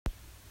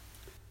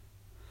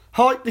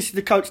Hi, this is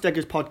the Coach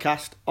Steggers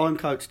podcast. I'm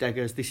Coach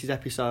Steggers. This is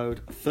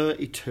episode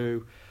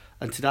 32,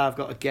 and today I've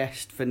got a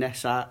guest,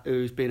 Vanessa,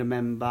 who's been a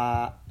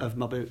member of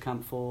my boot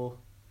camp for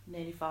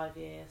nearly 5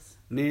 years.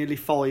 Nearly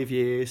 5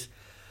 years.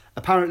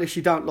 Apparently,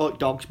 she don't like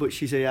dogs, but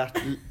she's here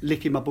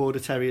licking my border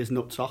terrier's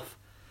nuts off.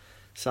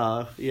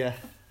 So yeah.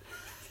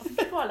 I think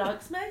she quite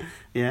likes me.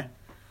 Yeah.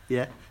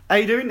 How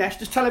you doing, Ness?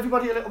 Just tell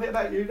everybody a little bit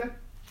about you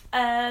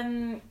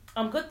then.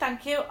 I'm good,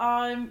 thank you.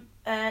 I'm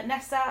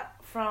Nessa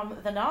from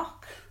The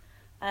Knock.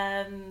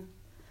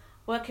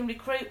 Work in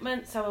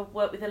recruitment, so I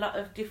work with a lot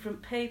of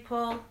different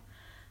people.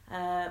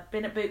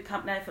 Been at boot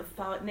camp now for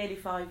nearly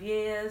 5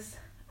 years,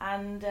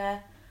 and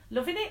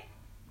loving it.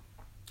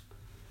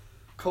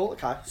 Cool.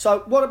 Okay. So,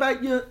 what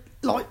about you?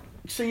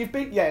 So you've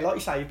been, like you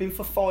say, you've been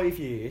for 5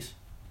 years.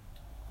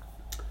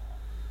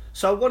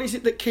 So, what is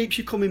it that keeps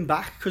you coming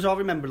back? Because I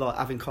remember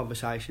having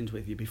conversations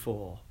with you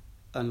before,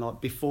 and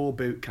before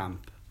boot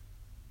camp,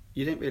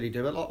 you didn't really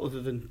do a lot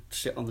other than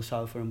sit on the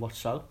sofa and watch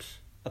soaps.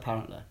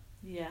 Apparently.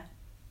 Yeah.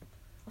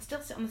 I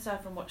still sit on the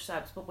sofa and watch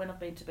soaps, but when I've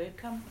been to boot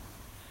camp.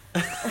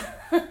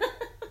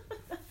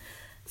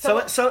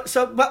 So,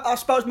 but I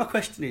suppose my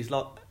question is,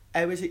 how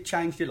has it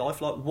changed your life?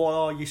 Why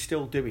are you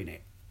still doing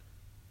it?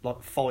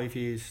 5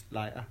 years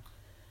later?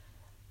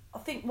 I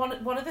think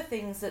one of the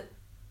things that,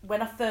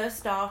 when I first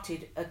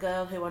started, a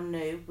girl who I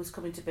knew was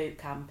coming to boot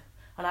camp,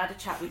 and I had a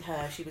chat with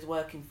her, she was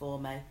working for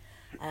me,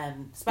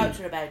 spoke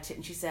to her about it,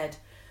 and she said,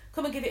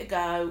 come and give it a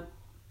go,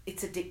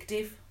 it's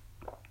addictive.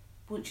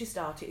 Once you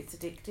start it, it's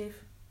addictive.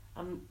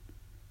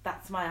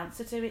 That's my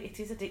answer to it. It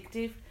is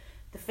addictive.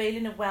 The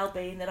feeling of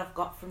well-being that I've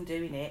got from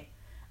doing it,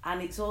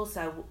 and it's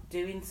also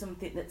doing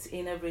something that's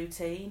in a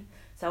routine.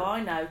 So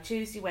I know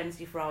Tuesday,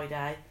 Wednesday,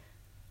 Friday,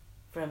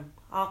 from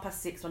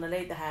 6:30 when I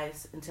leave the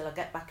house until I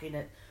get back in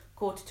at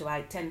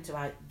 7:45,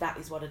 7:50, that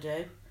is what I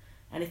do.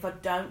 And if I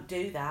don't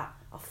do that,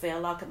 I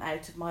feel like I'm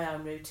out of my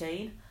own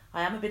routine.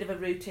 I am a bit of a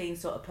routine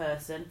sort of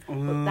person,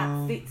 but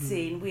that fits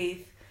in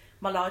with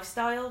my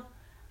lifestyle.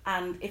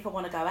 And if I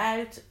want to go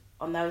out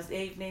on those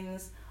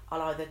evenings,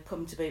 I'll either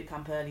come to boot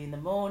camp early in the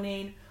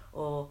morning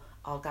or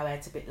I'll go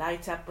out a bit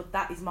later. But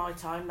that is my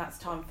time. That's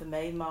time for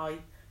me. My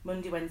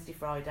Monday, Wednesday,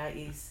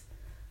 Friday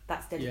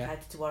that's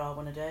dedicated to what I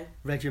want to do.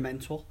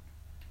 Regimental.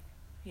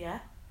 Yeah.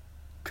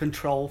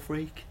 Control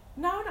freak.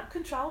 No, not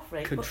control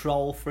freak.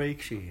 Control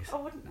freak, she is. I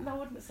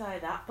wouldn't say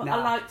that. But No.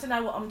 I like to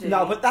know what I'm doing.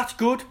 No, but that's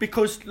good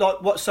because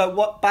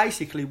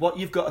what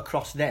you've got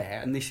across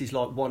there, and this is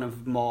one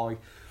of my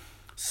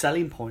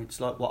selling points,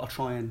 what I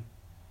try and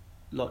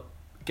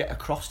get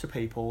across to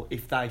people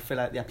if they fill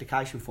out the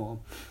application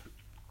form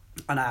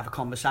and I have a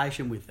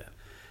conversation with them,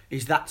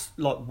 is that's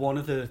one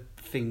of the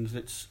things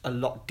that's a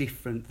lot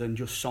different than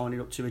just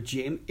signing up to a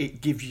gym.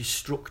 It gives you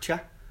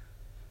structure,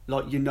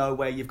 you know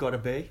where you've got to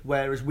be,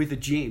 whereas with a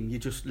gym you're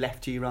just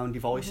left to your own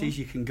devices.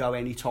 You can go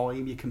any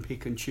time, you can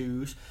pick and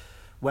choose,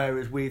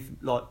 whereas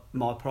with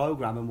my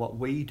program and what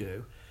we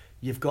do,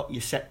 you've got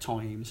your set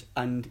times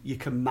and you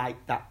can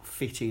make that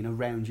fit in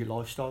around your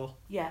lifestyle.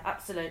 Yeah,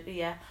 absolutely,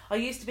 yeah. I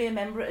used to be a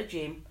member at a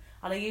gym,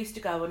 and I used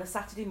to go on a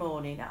Saturday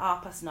morning at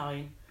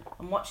 9:30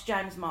 and watch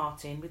James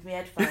Martin with my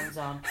headphones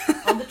on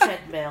the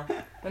treadmill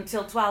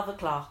until 12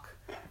 o'clock,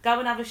 go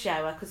and have a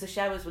shower, because the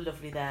showers were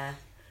lovely there,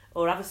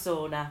 or have a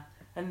sauna,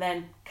 and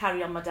then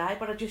carry on my day.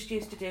 But I just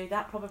used to do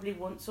that probably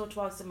once or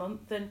twice a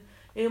month, and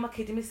who am I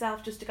kidding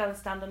myself, just to go and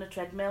stand on a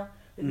treadmill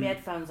with my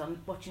headphones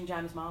on watching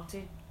James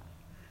Martin.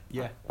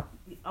 Yeah.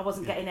 I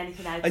wasn't getting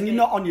anything out of it. And you're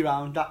not on your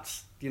own.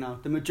 That's,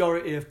 the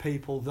majority of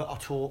people that I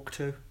talk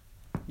to,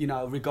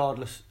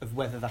 regardless of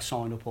whether they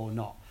sign up or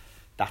not,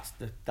 that's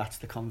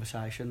the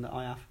conversation that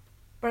I have.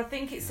 But I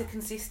think it's the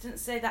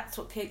consistency, that's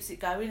what keeps it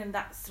going, and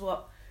that's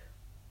what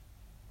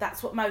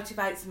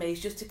motivates me, is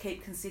just to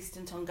keep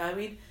consistent on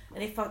going.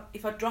 And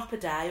if I drop a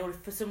day, or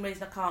if for some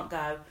reason I can't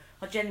go,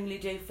 I genuinely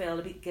do feel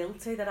a bit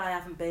guilty that I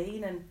haven't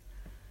been,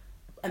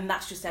 and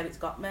that's just how it's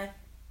got me.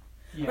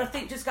 Yeah. But I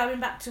think just going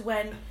back to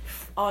when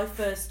I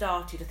first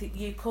started, I think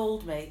you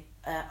called me,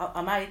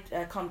 I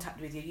made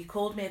contact with you. You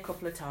called me a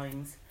couple of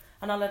times,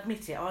 and I'll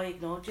admit it, I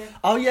ignored you.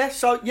 Oh yeah,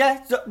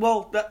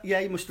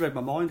 you must have read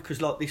my mind, because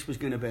this was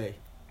going to be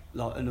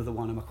another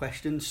one of my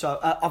questions. So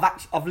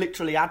I've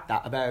literally had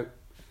that about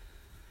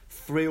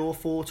 3 or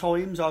 4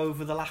 times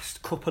over the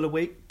last couple of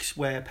weeks,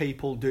 where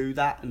people do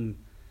that and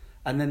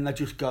then they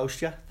just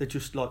ghost you. They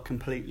just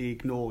completely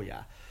ignore you.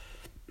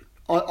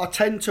 I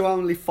tend to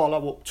only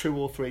follow up 2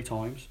 or 3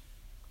 times,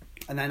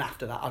 and then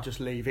after that I just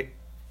leave it.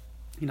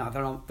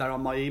 They're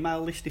on my email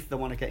list if they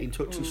want to get in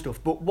touch and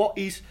stuff. But what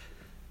is,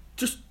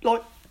 just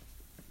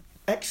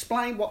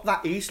explain what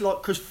that is,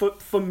 because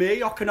for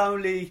me I can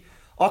only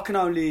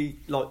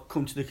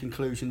come to the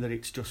conclusion that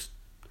it's just,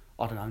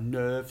 I don't know,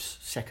 nerves,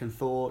 second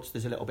thoughts.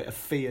 There's a little bit of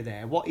fear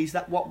there. What is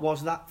that? What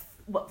was that?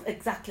 Well,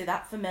 exactly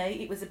that for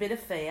me. It was a bit of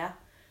fear,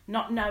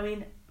 not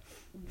knowing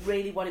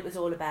really what it was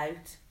all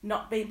about,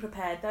 not being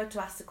prepared though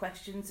to ask the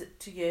questions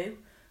to you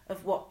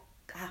of what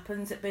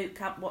happens at boot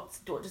camp, what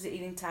does it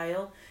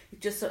entail.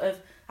 It's just sort of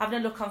having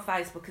a look on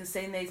Facebook and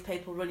seeing these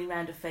people running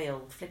around a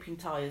field, flipping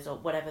tyres or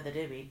whatever they're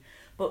doing,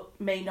 but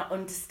me not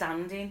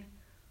understanding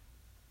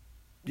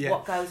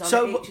what goes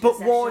on at each of the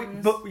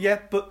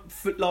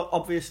sessions. Like,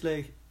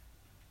 obviously,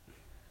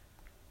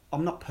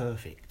 I'm not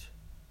perfect.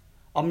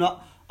 I'm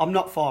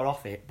not far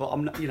off it, but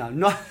I'm not. You know,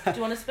 not. Do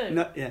you want a spoon?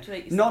 No, yeah.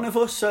 None of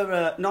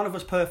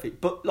us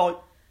perfect, but like,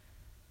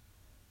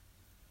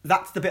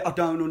 that's the bit I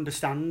don't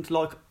understand.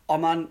 Like,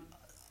 I'm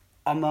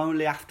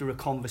only after a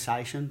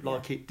conversation.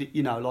 Like,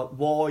 like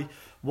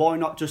why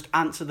not just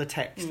answer the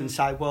text and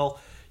say, well,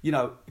 you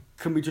know,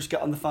 can we just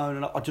get on the phone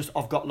and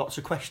I've got lots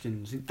of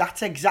questions.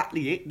 That's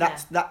exactly it.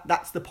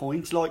 That's the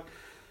point. Like,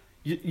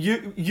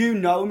 you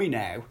know me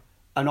now.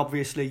 And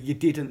obviously you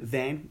didn't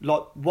then.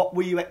 Like, what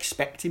were you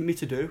expecting me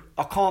to do?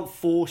 I can't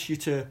force you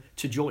to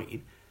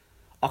join.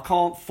 I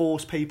can't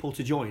force people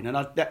to join.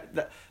 And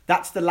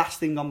that's the last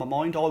thing on my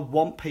mind. I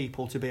want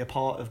people to be a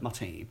part of my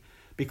team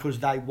because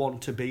they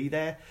want to be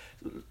there.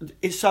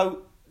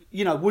 So,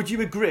 you know, would you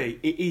agree?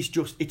 It's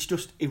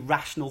just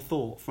irrational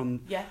thought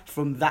from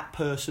that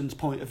person's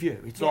point of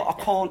view. It's like,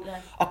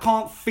 I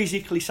can't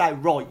physically say,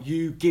 right,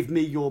 you give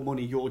me your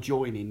money, you're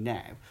joining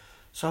now.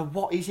 So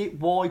what is it?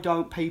 Why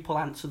don't people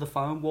answer the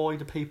phone? Why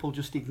do people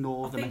just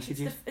ignore the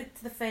messages? It's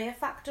the fear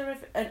factor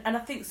of, and I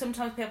think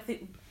sometimes people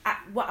think,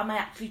 what am I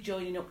actually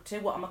joining up to?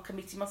 What am I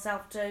committing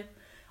myself to?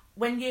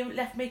 When you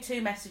left me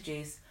 2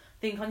 messages,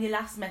 I think on your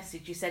last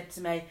message you said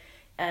to me,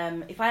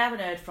 if I haven't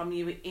heard from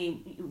you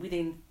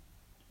within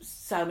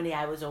so many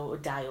hours or a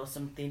day or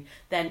something,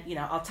 then, you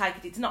know, I'll take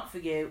it, it's not for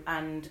you,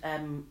 and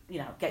you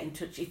know, get in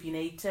touch if you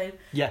need to.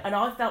 Yeah. And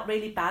I felt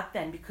really bad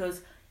then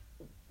because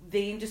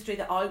the industry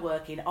that I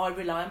work in, I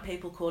rely on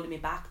people calling me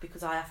back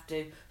because I have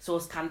to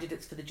source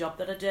candidates for the job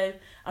that I do,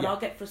 and I'll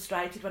get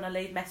frustrated when I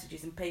leave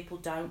messages and people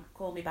don't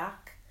call me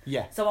back.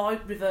 Yeah. So I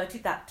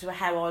reverted that to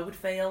how I would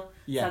feel.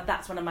 Yeah. So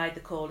that's when I made the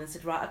call and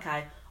said, right,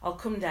 okay, I'll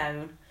come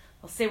down,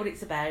 I'll see what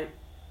it's about.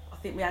 I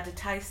think we had a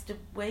taster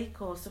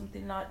week or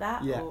something like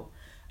that. Yeah.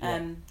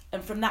 And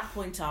from that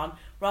point on,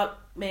 right,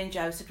 me and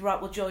Joe said, right,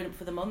 we'll join up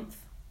for the month.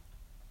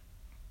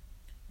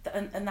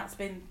 And that's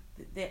been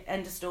the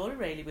end of story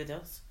really with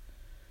us.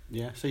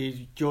 Yeah, so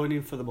you're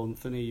joining for the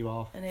month, and here you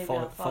are, and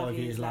five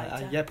years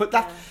later. Yeah, but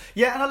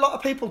and a lot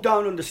of people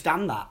don't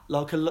understand that.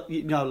 Like a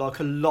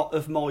lot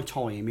of my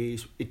time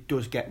it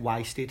does get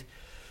wasted,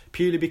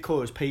 purely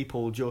because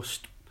people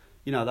just,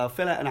 you know, they'll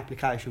fill out an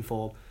application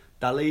form,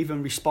 they'll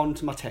even respond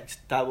to my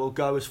text, they will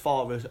go as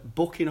far as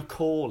booking a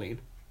call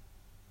in.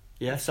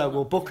 Yeah, so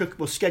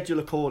we'll schedule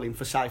a call in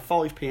for say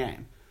 5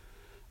 p.m,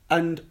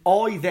 and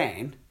I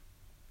then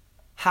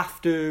have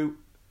to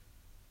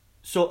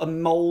sort of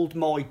mould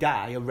my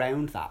day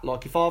around that.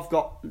 Like, if I've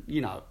got,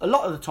 you know, a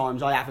lot of the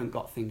times I haven't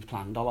got things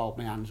planned, I'll hold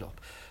my hands up.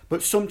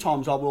 But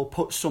sometimes I will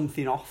put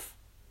something off,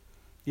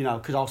 you know,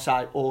 because I'll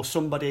say, or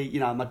somebody,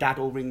 you know, my dad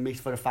will ring me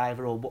for a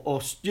favour,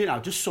 or you know,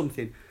 just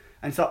something.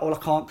 And it's like, well, I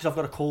can't because I've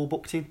got a call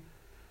booked in.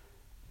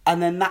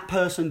 And then that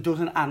person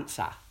doesn't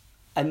answer.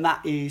 And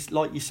that is,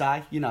 like you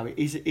say, you know, it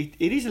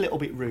is a little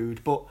bit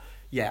rude. But,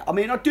 yeah, I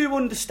mean, I do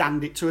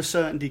understand it to a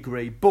certain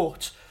degree.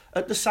 But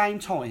at the same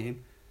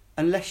time,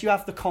 unless you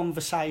have the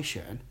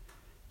conversation,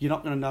 you're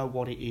not going to know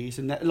what it is.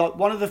 And like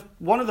one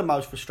of the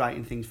most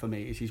frustrating things for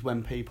me is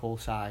when people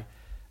say,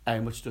 "How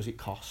much does it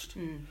cost?"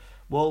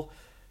 Well,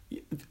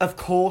 of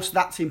course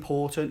that's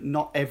important.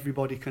 Not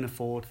everybody can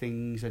afford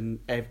things, and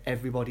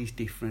everybody's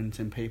different,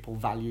 and people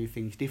value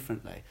things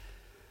differently.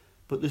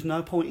 But there's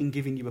no point in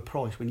giving you a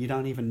price when you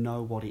don't even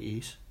know what it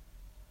is.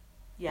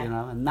 Yeah. You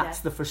know, and that's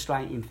the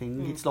frustrating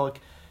thing. It's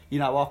like, you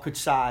know, I could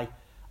say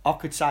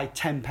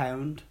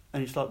 £10.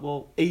 And it's like,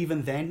 well,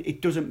 even then,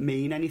 it doesn't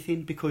mean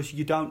anything because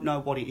you don't know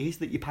what it is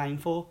that you're paying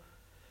for.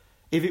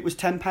 If it was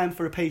 £10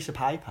 for a piece of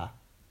paper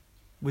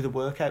with a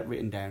workout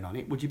written down on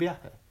it, would you be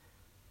happy?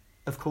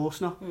 Of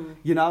course not.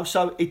 You know,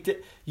 so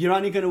you're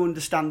only going to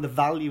understand the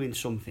value in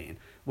something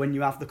when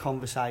you have the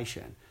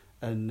conversation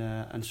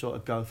and sort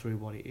of go through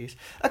what it is.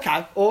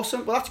 Okay,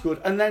 awesome. Well, that's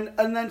good. And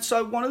then,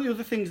 so one of the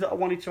other things that I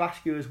wanted to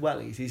ask you as well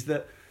is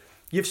that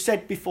you've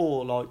said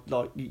before,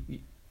 like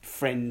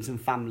friends and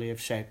family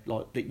have said,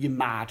 like, that you're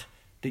mad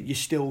that you're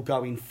still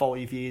going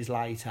 5 years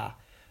later,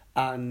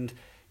 and,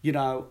 you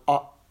know,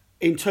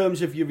 in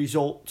terms of your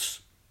results,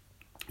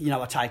 you know,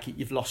 I take it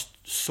you've lost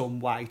some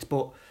weight,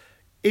 but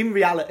in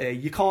reality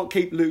you can't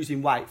keep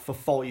losing weight for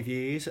 5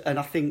 years. And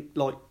I think,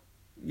 like,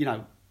 you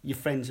know, your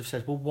friends have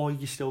said, well, why are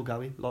you still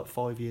going like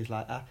 5 years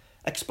later?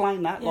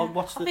 Explain that. Like,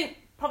 what's the...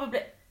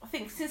 I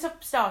think since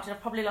I've started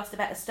I've probably lost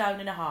about 1.5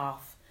 stone,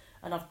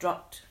 and I've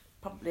dropped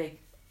probably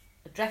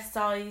a dress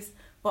size.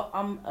 But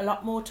I'm a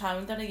lot more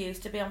toned than I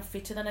used to be. I'm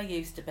fitter than I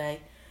used to be.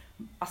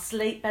 I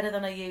sleep better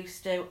than I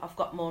used to. I've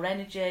got more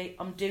energy.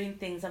 I'm doing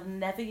things I've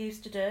never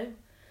used to do.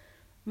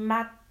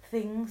 Mad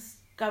things,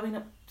 going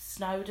up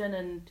Snowdon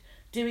and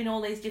doing all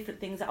these different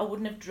things that I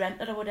wouldn't have dreamt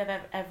that I would have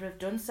ever have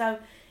done. So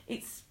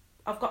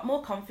I've got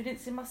more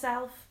confidence in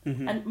myself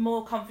and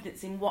more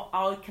confidence in what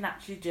I can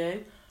actually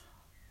do.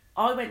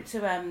 I went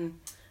to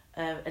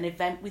an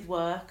event with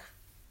work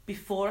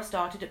before I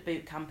started at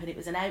boot camp, and it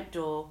was an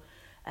outdoor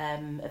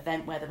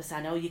event where they were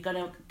saying, oh, you're going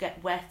to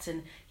get wet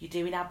and you're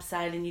doing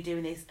abseiling, you're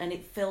doing this, and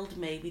it filled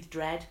me with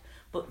dread.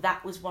 But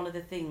that was one of the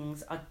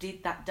things I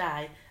did that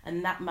day,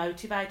 and that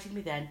motivated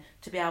me then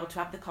to be able to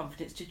have the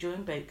confidence to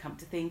join boot camp,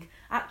 to think,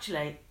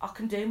 actually, I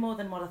can do more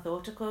than what I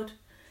thought I could.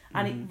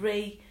 And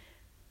it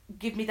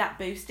give me that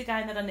boost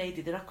again that I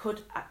needed, that I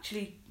could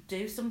actually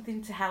do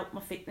something to help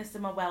my fitness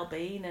and my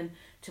well-being and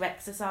to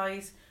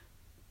exercise.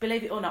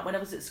 Believe it or not, when I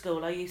was at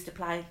school, I used to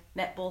play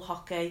netball,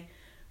 hockey,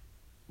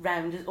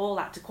 rounders, all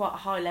that to quite a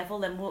high level.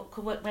 Then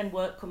when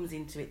work comes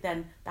into it,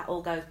 then that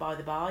all goes by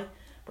the by.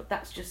 But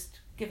that's just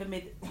given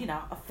me,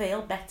 I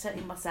feel better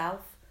in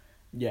myself.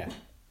 Yeah.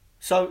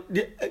 So,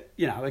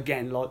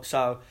 again,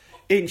 so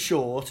in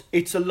short,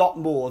 it's a lot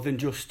more than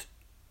just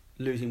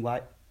losing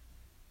weight.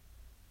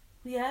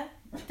 Yeah,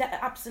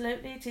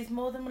 absolutely. It is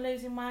more than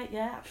losing weight,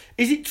 yeah.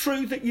 Is it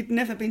true that you'd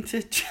never been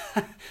to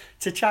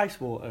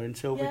Chasewater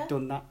until we'd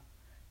done that?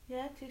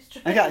 Yeah, it is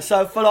true. Okay,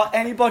 so for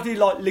anybody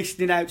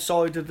listening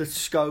outside of the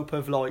scope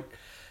of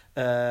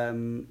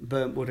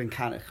Burntwood and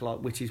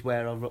Cannock, which is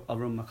where I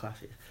run my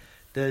classes,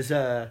 there's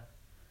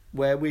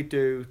where we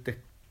do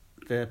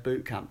the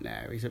boot camp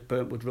now is at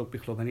Burntwood Rugby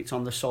Club, and it's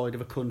on the side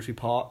of a country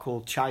park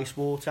called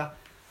Chasewater,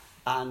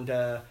 and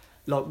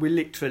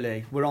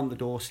we're on the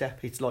doorstep.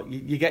 It's like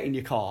you get in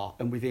your car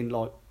and within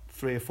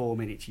 3 or 4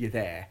 minutes you're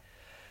there,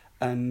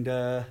 and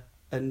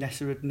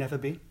Nessa had never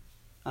been.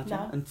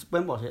 No. And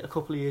when was it? A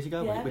couple of years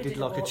ago. Yeah, we did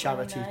a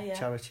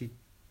charity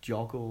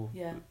jog, or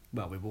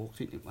well, we walked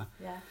it, didn't we?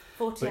 Yeah,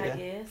 48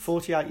 years.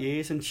 48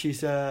 years, and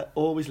she's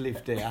always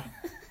lived there,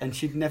 and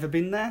she'd never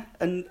been there,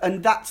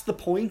 and that's the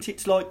point.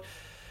 It's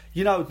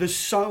there's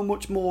so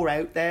much more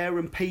out there,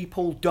 and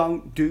people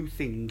don't do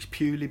things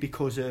purely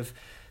because of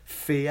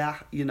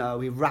fear,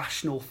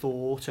 irrational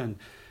thought, and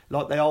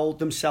they hold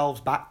themselves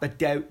back, they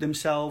doubt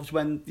themselves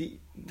when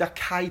they're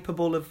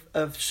capable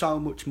of so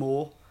much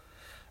more.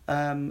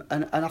 And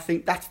I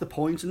think that's the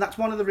point, and that's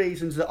one of the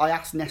reasons that I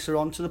asked Nessa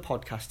onto the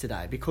podcast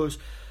today, because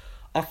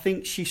I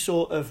think she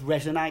sort of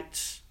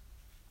resonates,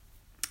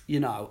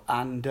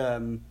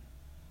 and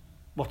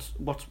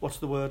what's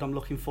the word I'm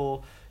looking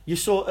for? You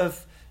sort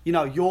of,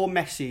 your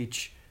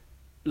message,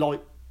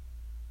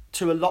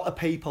 to a lot of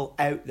people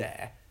out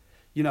there,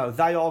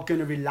 they are going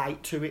to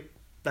relate to it.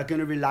 They're going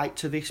to relate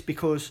to this,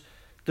 because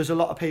there's a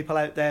lot of people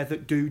out there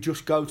that do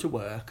just go to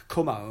work,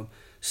 come home,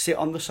 sit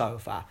on the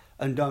sofa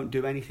and don't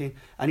do anything.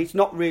 And it's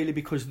not really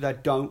because they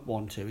don't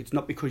want to. It's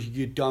not because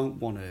you don't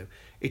want to.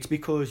 It's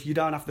because you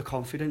don't have the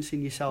confidence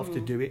in yourself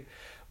to do it.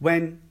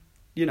 When,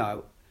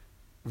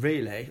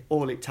 really,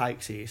 all it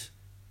takes is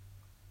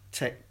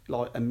take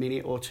a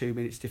minute or 2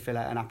 minutes to fill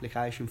out an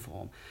application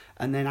form,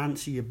 and then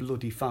answer your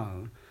bloody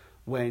phone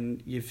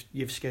when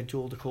you've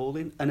scheduled a call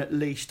in, and at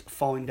least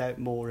find out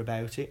more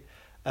about it.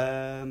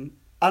 And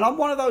I'm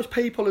one of those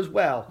people as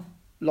well.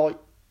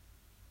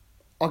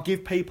 I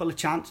give people a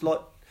chance.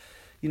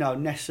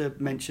 Nessa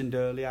mentioned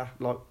earlier,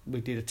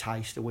 we did a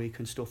taste a week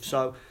and stuff.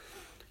 So,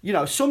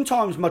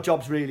 sometimes my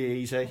job's really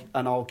easy,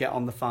 and I'll get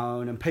on the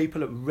phone, and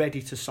people are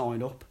ready to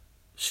sign up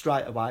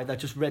straight away. They're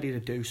just ready to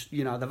do.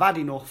 They've had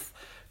enough.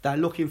 They're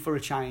looking for a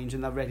change,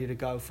 and they're ready to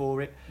go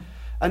for it.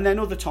 And then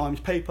other times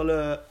people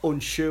are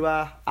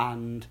unsure,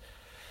 and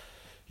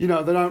they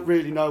don't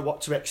really know what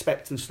to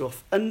expect and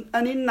stuff. And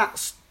in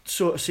that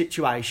sort of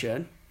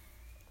situation,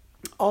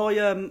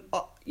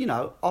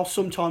 I'll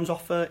sometimes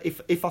offer,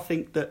 if I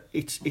think that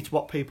it's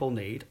what people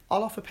need,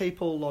 I'll offer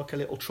people a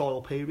little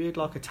trial period,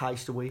 a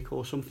taste a week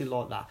or something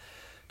like that,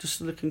 just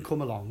so they can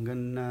come along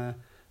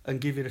and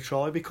give it a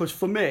try. Because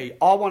for me,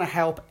 I want to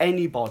help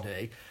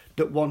anybody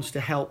that wants to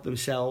help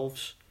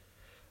themselves.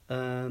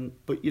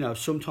 But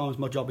sometimes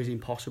my job is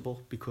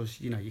impossible,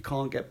 because you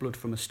can't get blood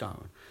from a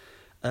stone,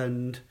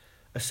 and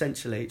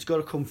essentially it's got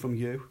to come from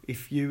you.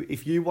 If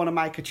you want to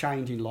make a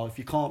change in life,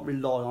 you can't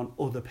rely on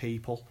other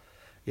people.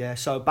 Yeah.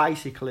 So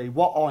basically,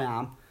 what I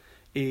am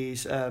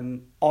is I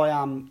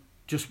am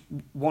just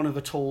one of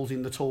the tools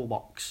in the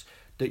toolbox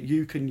that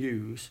you can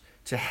use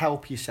to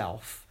help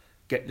yourself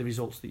get the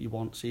results that you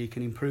want, so you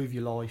can improve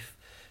your life.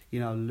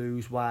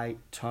 Lose weight,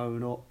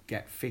 tone up,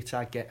 get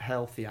fitter, get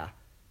healthier.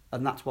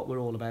 And that's what we're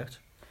all about.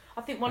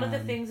 I think one of the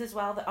things as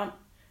well that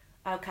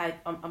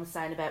I'm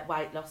saying about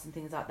weight loss and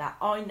things like that,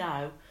 I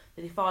know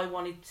that if I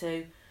wanted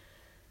to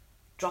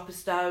drop a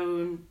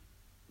stone,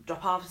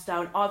 drop half a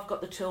stone, I've got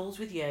the tools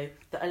with you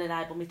that will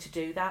enable me to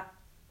do that.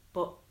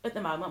 But at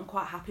the moment, I'm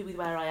quite happy with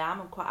where I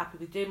am. I'm quite happy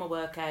with doing my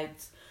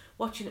workouts,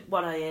 watching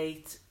what I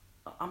eat.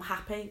 I'm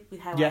happy with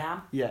how I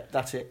am. Yeah,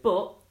 that's it.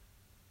 But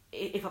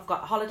if I've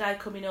got a holiday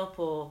coming up,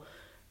 or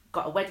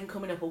got a wedding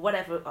coming up, or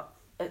whatever,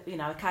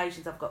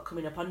 occasions I've got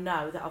coming up, I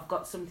know that I've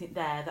got something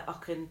there that I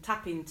can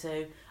tap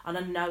into, and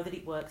I know that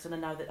it works, and I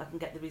know that I can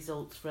get the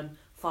results from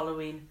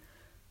following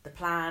the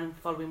plan,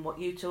 following what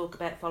you talk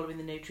about, following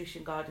the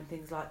nutrition guide and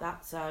things like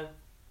that. So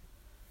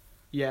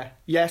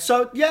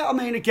so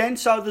again,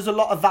 so there's a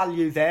lot of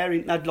value there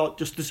in that,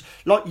 just this,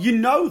 that you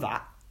know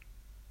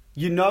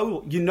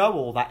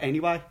all that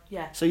anyway.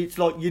 Yeah. So it's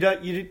you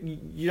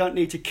don't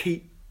need to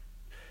keep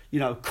you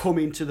know, come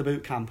into the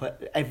boot camp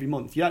every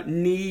month. You don't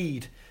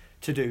need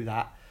to do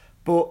that.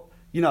 But,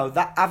 you know,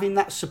 that having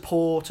that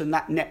support and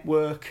that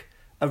network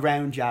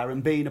around you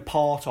and being a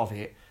part of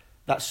it,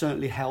 that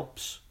certainly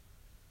helps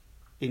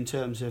in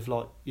terms of,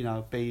 like, you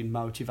know, being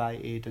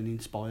motivated and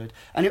inspired.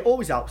 And it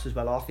always helps as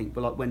well, I think,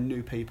 but like when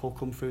new people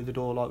come through the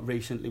door, like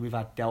recently we've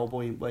had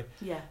Delboy, haven't we?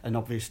 Yeah. And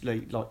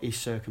obviously, like, his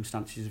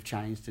circumstances have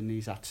changed and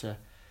he's had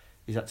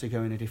to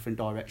go in a different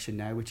direction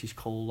now, which is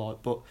cool.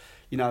 Like, but,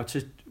 you know,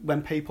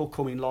 when people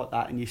come in like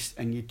that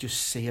and you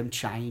just see them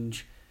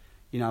change,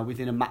 you know,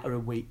 within a matter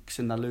of weeks,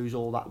 and they lose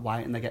all that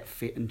weight and they get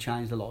fit and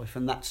change their life,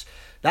 and that's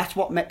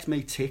what makes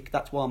me tick.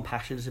 That's why I'm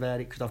passionate about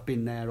it, because I've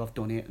been there, I've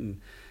done it,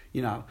 and,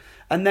 you know.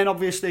 And then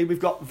obviously we've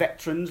got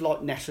veterans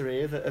like Nessa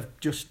here that have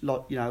just,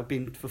 like, you know,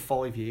 been for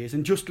 5 years,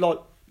 and just like,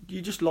 you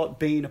just like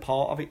being a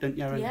part of it, don't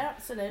you? And, yeah,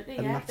 absolutely,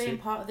 yeah, being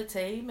part of the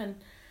team. And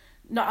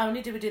not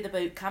only do we do the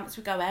boot camps,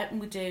 we go out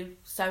and we do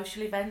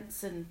social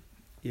events and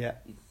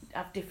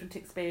have different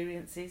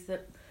experiences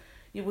that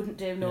you wouldn't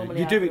do normally.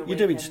 You're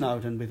doing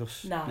Snowdon with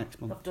us next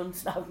month. I've done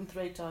Snowdon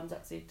 3 times,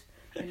 that's it.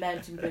 My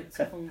mountain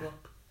boots are hung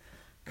up.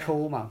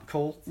 Cool, man,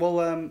 cool.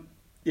 Well,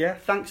 yeah,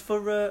 thanks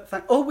for...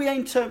 we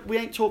ain't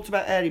talked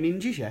about hairy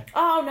minges yet.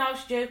 Oh, no,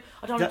 Stu.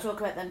 I don't want to talk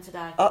about them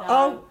today.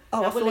 I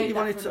thought you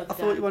wanted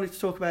to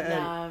talk about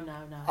hairy... No.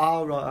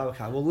 Oh, right,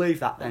 okay. We'll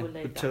leave that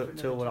then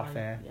till we're off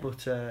air. Yeah.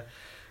 But,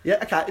 yeah,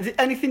 okay. Is there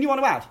anything you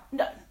want to add?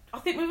 No, I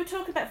think we were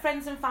talking about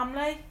friends and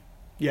family.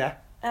 Yeah.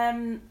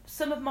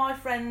 Some of my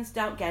friends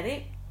don't get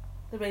it,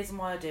 the reason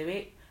why I do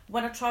it.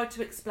 When I try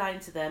to explain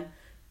to them,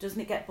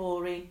 doesn't it get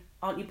boring?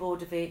 Aren't you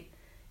bored of it?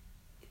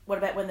 What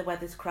about when the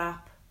weather's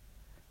crap?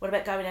 What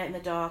about going out in the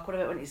dark? What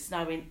about when it's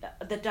snowing?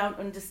 They don't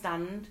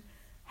understand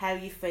how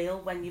you feel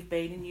when you've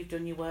been and you've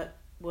done your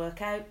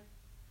workout.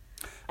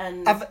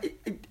 And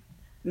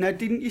now,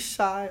 didn't you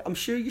say... I'm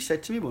sure you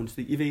said to me once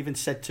that you've even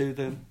said to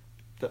them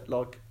that,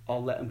 like,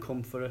 I'll let them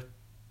come for a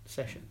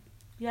session.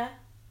 Yeah.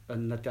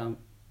 And they don't.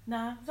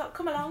 No. It's like,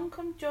 come along,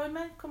 come join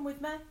me, come with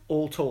me.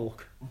 All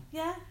talk.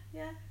 Yeah.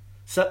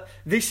 So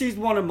this is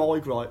one of my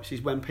gripes,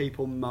 is when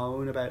people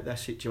moan about their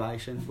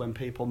situations, when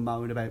people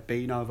moan about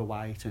being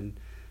overweight and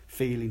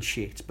feeling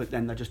shit, but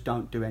then they just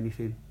don't do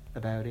anything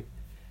about it,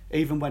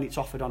 even when it's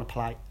offered on a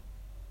plate.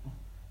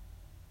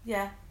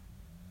 Yeah.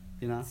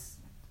 You know?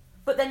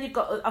 But then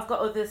I've got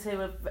others who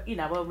are, you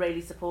know, are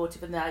really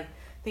supportive and they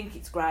think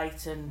it's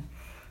great and,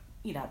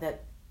 you know,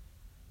 they're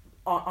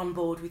on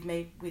board with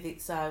me with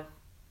it, so...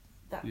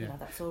 You know,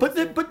 that's all. But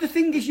the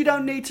thing is, you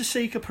don't need to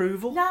seek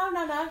approval.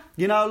 No.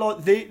 You know,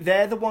 like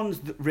they're the ones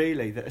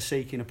that are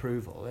seeking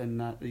approval,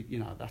 and you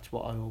know, that's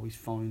what I always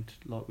find,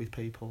 like, with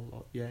people.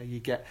 Like, yeah, you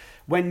get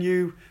when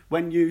you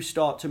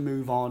start to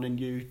move on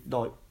and you,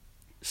 like,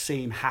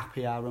 seem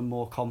happier and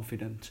more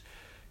confident.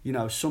 You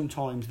know,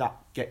 sometimes that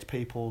gets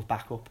people's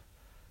back up,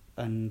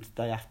 and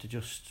they have to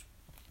just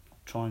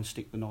try and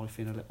stick the knife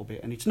in a little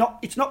bit. And it's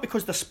not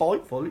because they're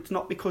spiteful. It's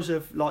not because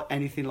of, like,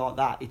 anything like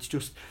that. It's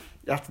just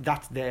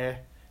that's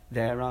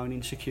their own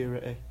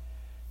insecurity,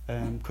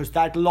 because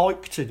they'd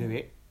like to do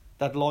it,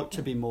 they'd like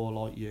to be more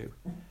like you,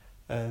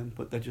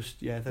 but they just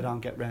they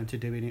don't get round to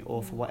doing it,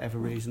 or for whatever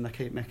reason they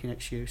keep making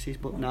excuses.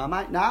 But no,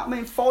 mate, I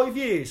mean, 5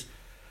 years,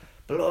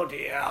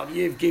 bloody hell,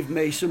 you've given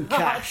me some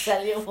cash. I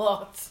tell you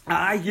what,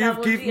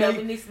 you've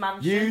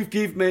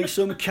given me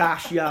some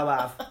cash, you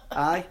have.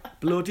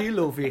 Bloody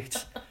love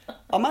it.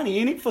 I'm only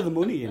in it for the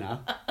money, you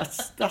know.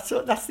 That's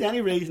the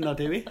only reason I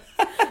do it.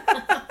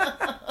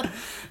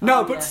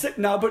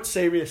 But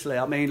seriously,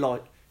 I mean,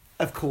 like,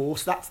 of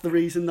course, that's the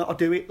reason that I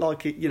do it.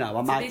 Like, you know,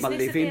 I make my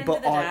living,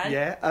 but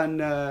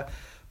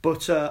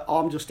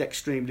I'm just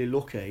extremely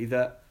lucky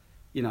that,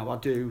 you know, I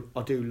do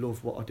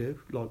love what I do,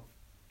 like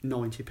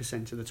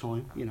 90% of the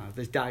time. You know,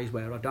 there's days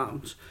where I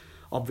don't.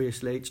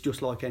 Obviously, it's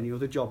just like any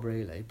other job,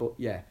 really. But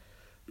yeah,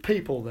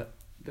 people that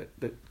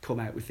come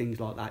out with things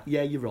like that,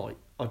 yeah, you're right.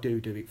 I do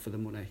it for the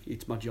money.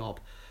 It's my job.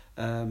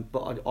 But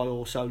I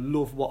also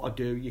love what I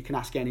do. You can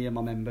ask any of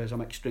my members.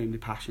 I'm extremely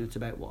passionate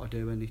about what I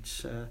do, and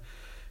it's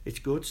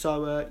good.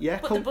 So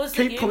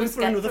keep coming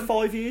for another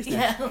 5 years now.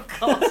 Yeah, of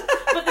course.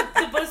 But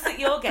the buzz that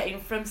you're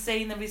getting from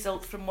seeing the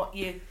results from what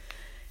you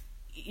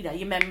know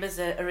your members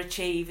are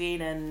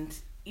achieving, and,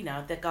 you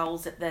know, the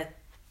goals that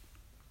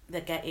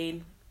they're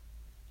getting,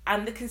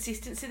 and the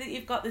consistency that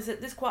you've got.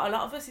 There's quite a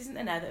lot of us, isn't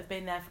there, now, that have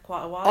been there for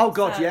quite a while. Oh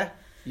God, so, yeah.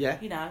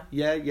 You know.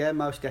 Yeah,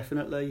 most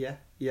definitely,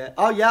 yeah.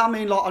 Oh yeah, I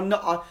mean, like,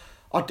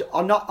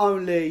 I not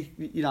only,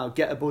 you know,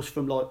 get a buzz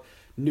from, like,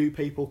 new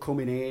people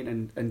coming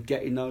in and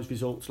getting those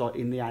results, like,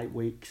 in the 8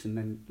 weeks, and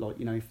then, like,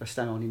 you know, if they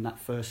stay on in that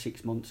first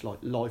 6 months, like,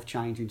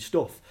 life-changing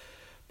stuff.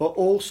 But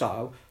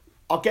also,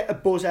 I get a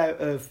buzz out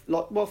of,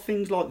 like, well,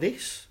 things like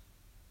this.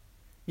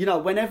 You know,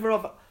 whenever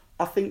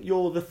I think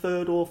you're the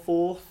third or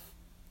fourth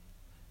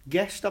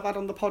guest I've had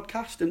on the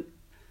podcast, and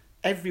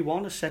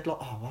everyone has said, like,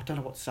 oh, I don't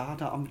know what to say,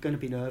 I'm going to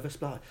be nervous,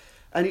 but...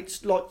 And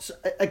it's like,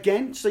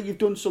 again, so you've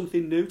done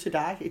something new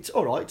today. It's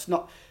all right. It's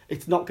not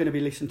going to be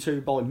listened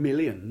to by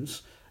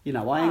millions. You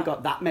know, I ain't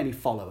got that many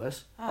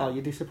followers. Oh,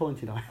 you're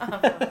disappointed, are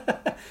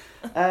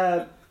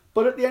you?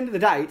 But at the end of the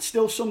day, it's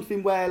still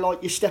something where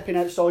like you're stepping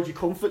outside your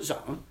comfort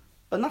zone,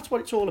 and that's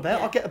what it's all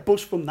about. Yeah. I get a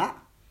buzz from that,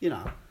 you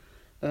know.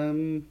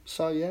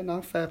 So yeah,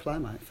 no, fair play,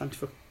 mate. Thanks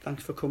for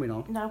coming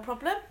on. No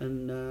problem.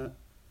 And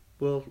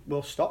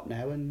we'll stop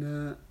now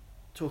and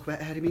talk about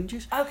head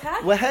hinges. Okay.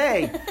 Well,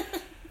 hey.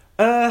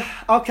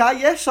 Okay,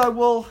 yeah.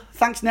 So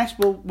thanks, Ness.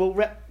 We'll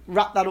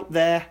wrap that up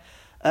there.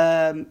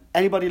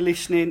 Anybody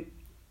listening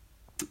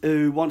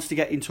who wants to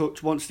get in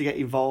touch, wants to get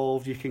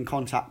involved, you can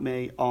contact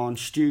me on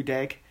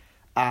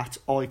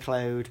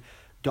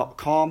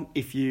studeg@icloud.com.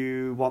 If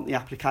you want the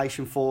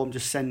application form,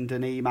 just send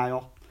an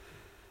email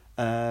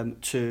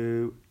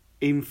to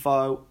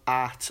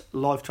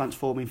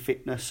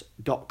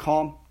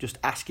info@lifetransformingfitness.com, just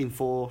asking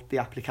for the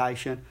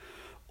application,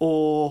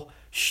 or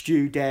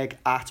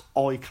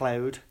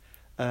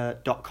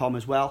studeg@icloud.com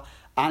as well.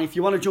 And if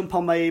you want to jump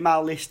on my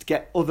email list,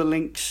 get other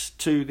links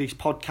to this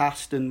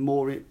podcast and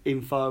more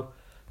info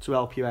to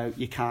help you out,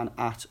 you can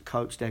at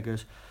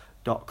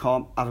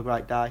coachdeggers.com. Have a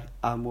great day,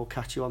 and we'll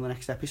catch you on the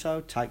next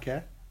episode. Take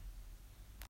care.